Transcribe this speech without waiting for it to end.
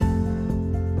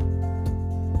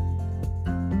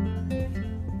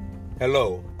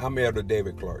Hello, I'm Elder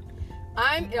David Clark.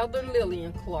 I'm Elder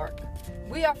Lillian Clark.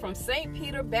 We are from St.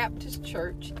 Peter Baptist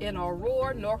Church in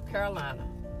Aurora, North Carolina.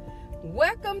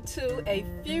 Welcome to A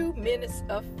Few Minutes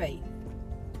of Faith.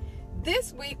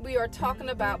 This week we are talking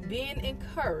about being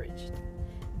encouraged.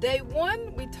 Day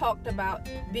 1, we talked about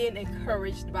being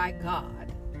encouraged by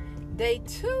God. Day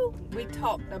 2, we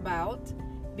talked about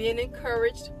being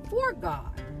encouraged for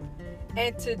God.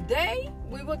 And today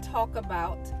we will talk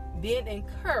about being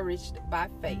encouraged by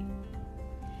faith.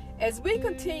 As we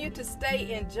continue to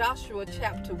stay in Joshua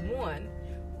chapter 1,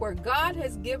 where God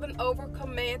has given over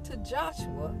command to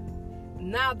Joshua,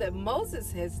 now that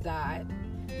Moses has died,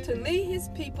 to lead his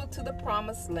people to the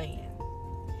promised land.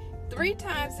 3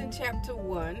 times in chapter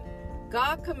 1,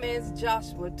 God commands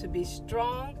Joshua to be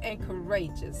strong and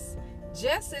courageous,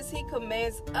 just as he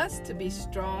commands us to be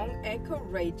strong and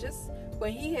courageous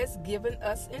when he has given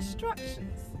us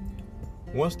instructions.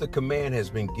 Once the command has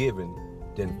been given,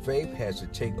 then faith has to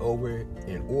take over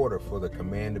in order for the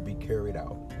command to be carried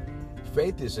out.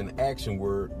 Faith is an action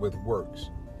word with works,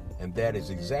 and that is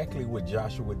exactly what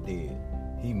Joshua did.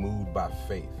 He moved by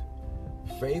faith.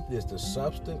 Faith is the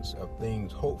substance of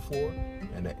things hoped for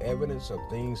and the evidence of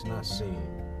things not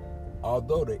seen.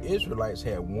 Although the Israelites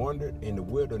had wandered in the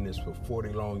wilderness for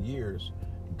 40 long years,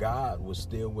 God was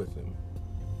still with them.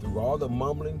 Through all the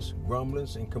mumblings,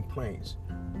 grumblings, and complaints,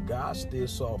 God still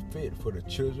saw fit for the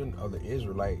children of the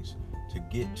Israelites to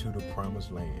get to the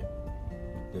promised land.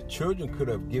 The children could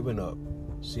have given up,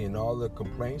 seeing all the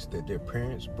complaints that their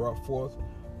parents brought forth,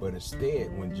 but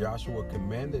instead, when Joshua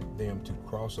commanded them to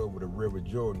cross over the river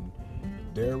Jordan,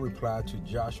 their reply to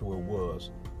Joshua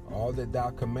was, "All that thou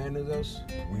commandest us,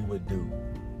 we would do,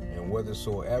 and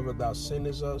whithersoever thou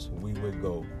sendest us, we would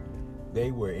go."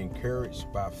 They were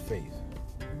encouraged by faith.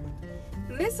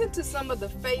 Listen to some of the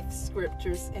faith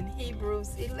scriptures in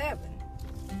Hebrews 11.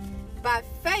 By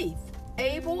faith,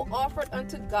 Abel offered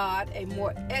unto God a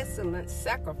more excellent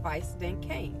sacrifice than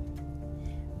Cain.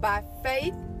 By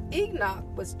faith, Enoch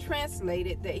was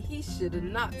translated that he should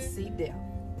not see death.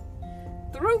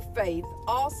 Through faith,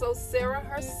 also Sarah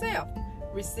herself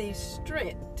received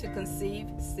strength to conceive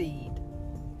seed.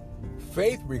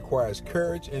 Faith requires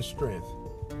courage and strength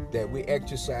that we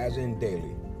exercise in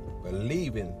daily,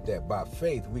 believing that by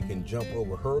faith we can jump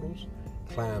over hurdles,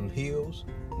 climb hills,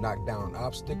 knock down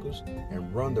obstacles,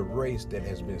 and run the race that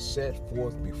has been set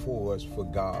forth before us, for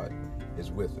God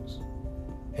is with us.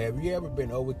 Have you ever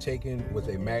been overtaken with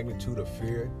a magnitude of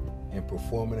fear in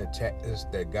performing a task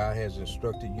that God has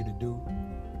instructed you to do?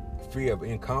 Fear of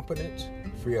incompetence,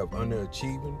 fear of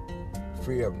underachieving,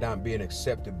 fear of not being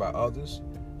accepted by others,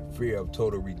 fear of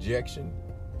total rejection,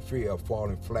 fear of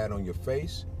falling flat on your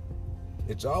face.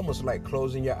 It's almost like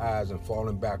closing your eyes and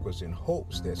falling backwards in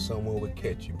hopes that someone would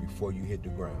catch you before you hit the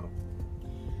ground.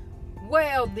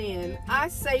 Well then, I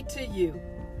say to you,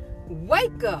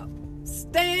 wake up,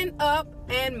 stand up,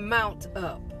 and mount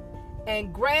up,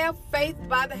 and grab faith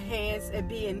by the hands and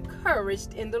be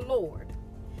encouraged in the Lord.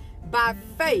 By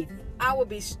faith, I will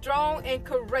be strong and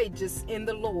courageous in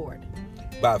the Lord.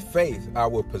 By faith, I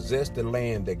will possess the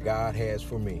land that God has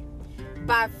for me.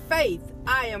 By faith,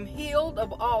 I am healed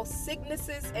of all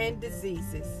sicknesses and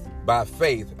diseases. By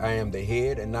faith, I am the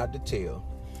head and not the tail.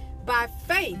 By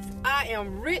faith, I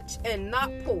am rich and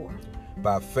not poor.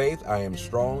 By faith, I am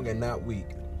strong and not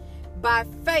weak. By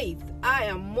faith, I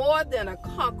am more than a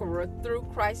conqueror through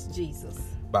Christ Jesus.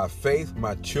 By faith,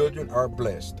 my children are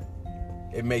blessed.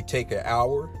 It may take an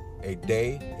hour, a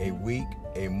day, a week,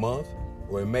 a month,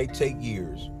 or it may take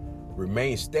years.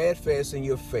 Remain steadfast in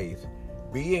your faith.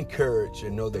 Be encouraged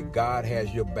and know that God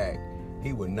has your back.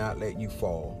 He will not let you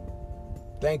fall.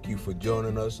 Thank you for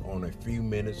joining us on A Few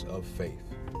Minutes of Faith.